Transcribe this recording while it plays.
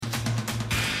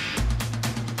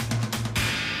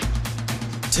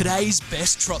Today's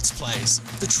best trots plays,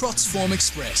 the Trots Form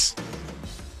Express.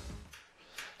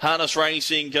 Harness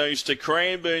Racing goes to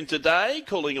Cranbourne today.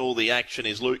 Calling all the action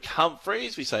is Luke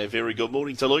Humphreys. We say a very good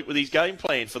morning to Luke with his game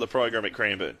plan for the program at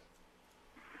Cranbourne.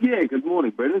 Yeah, good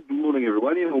morning, Brendan. Good morning,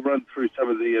 everybody. We'll run through some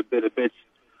of the better bets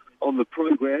on the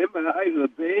program. Over the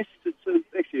best, it's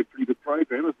actually a pretty good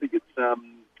program. I think it's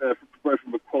both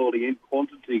from a quality and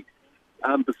quantity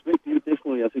perspective.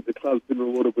 Definitely, I think the club's been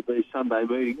rewarded with these Sunday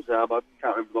meetings. I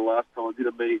can't remember the last time I did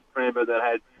a meeting at Cranbourne that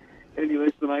had any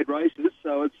less than 8 races,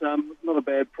 so it's not a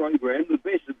bad program. The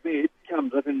best bet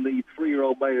comes up in the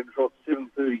 3-year-old maiden trot,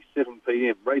 7:37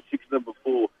 p.m. Race 6, number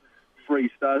 4, Free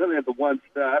Star. They only had the one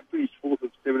start, finished 4th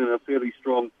of 7 in a fairly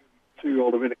strong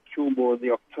 2-year-old event at Kilmore in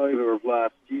the October of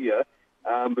last year,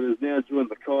 but has now joined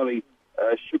the Kylie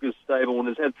Sugar stable and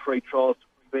has had 3 trials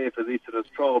to prepare for this and has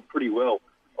trialled pretty well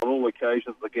on all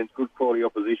occasions against good quality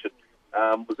opposition.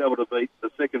 Was able to beat the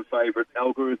second favourite,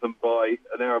 Algorithm, by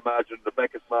a narrow margin in the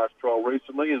Bacchus Marsh trial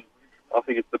recently, and I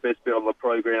think it's the best bet on the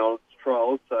program on its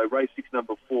trials. So race 6,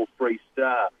 number 4, Free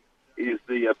Star, is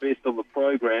the best on the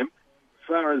program. As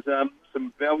far as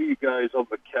some value goes on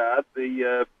the card,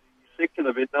 the second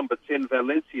event, number 10,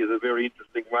 Valencia, is a very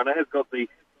interesting runner. Has got the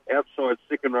outside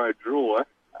second row draw,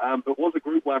 but was a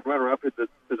Group 1 runner-up as a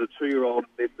 2-year-old.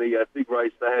 And then the big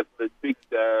race, they have the big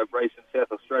race in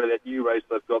South Australia, that new race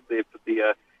they've got there for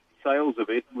the sales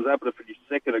event, was able to finish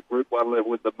second at Group 1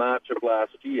 level in the March of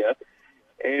last year.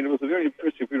 And it was a very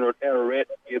impressive winner at Ararat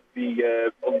at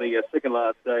on the second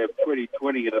last day of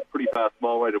 2020 at a pretty fast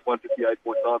mile rate of 158.9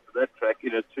 for that track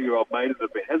in a 2-year-old maiden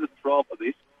event. Has a trial for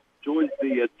this, joins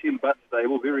the Tim Butt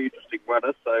stable, very interesting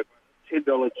runner, so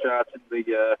 $10 chart in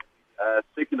the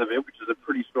second event, which is a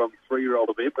pretty strong 3-year-old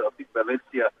event, but I think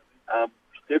Valencia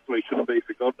definitely shouldn't be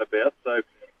forgotten about, so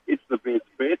it's the best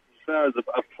bet. As far as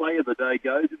a play of the day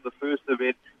goes, in the first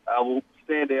event, will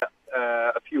stand out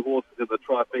a few horses in the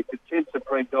trifecta. 10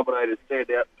 Supreme Dominators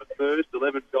stand out for first,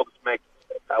 11 Gobsmack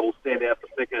will stand out for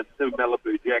second, and 7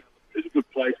 Malibu Jack, who's a good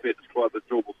place bet despite the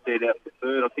draw, will stand out for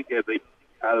third. I think they're the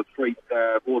 3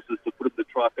 horses to put in the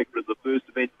trifecta in the first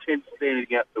event. 10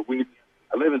 standing out to win,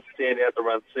 11 stand out to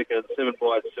run second, and 7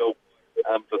 by itself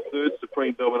for third.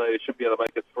 Supreme Dominator should be able to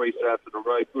make it 3 starts in a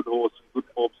row. Good horse, good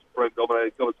form, Supreme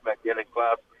Dominator, Gobsmack down in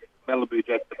class, Malibu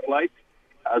Jack to plate.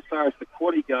 As far as the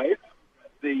quaddy goes,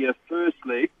 the first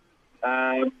leg,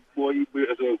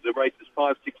 the race is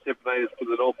 5, 6, 7, 8 is put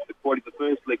it off the quaddy. The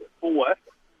first leg, 4,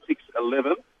 6,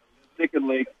 11. Second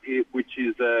leg, which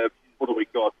is, what do we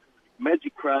got?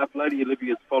 Magic Craft, Lady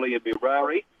Olivia's Folly and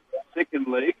Mirari. Second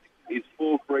leg is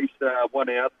 4, Free Star, 1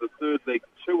 out. The third leg,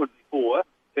 2 and 4,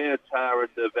 Benatar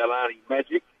and Valani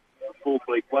Magic. The fourth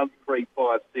leg, 1, 3,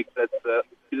 5, 6. That's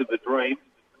Bit of the Dream,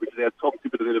 which is our top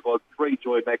tip of the bit of 3,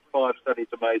 Joy Mac, 5, Study's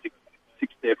Amazing,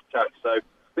 6, Def Touch. So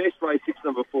best race 6,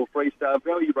 number 4, Free Star.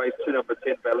 Value race 2, number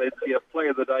 10, Valencia. Play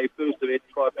of the day, first event,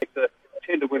 trifecta,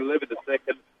 10 to win, 11 to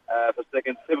second, for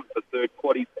second, 7 for third,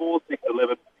 quaddy, 4, 6,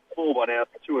 11, 4, 1 out,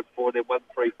 2 and 4, then 1,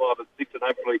 3, 5 and 6, and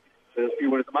hopefully there's a few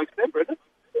winners amongst them, Brendan.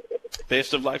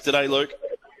 Best of luck today, Luke.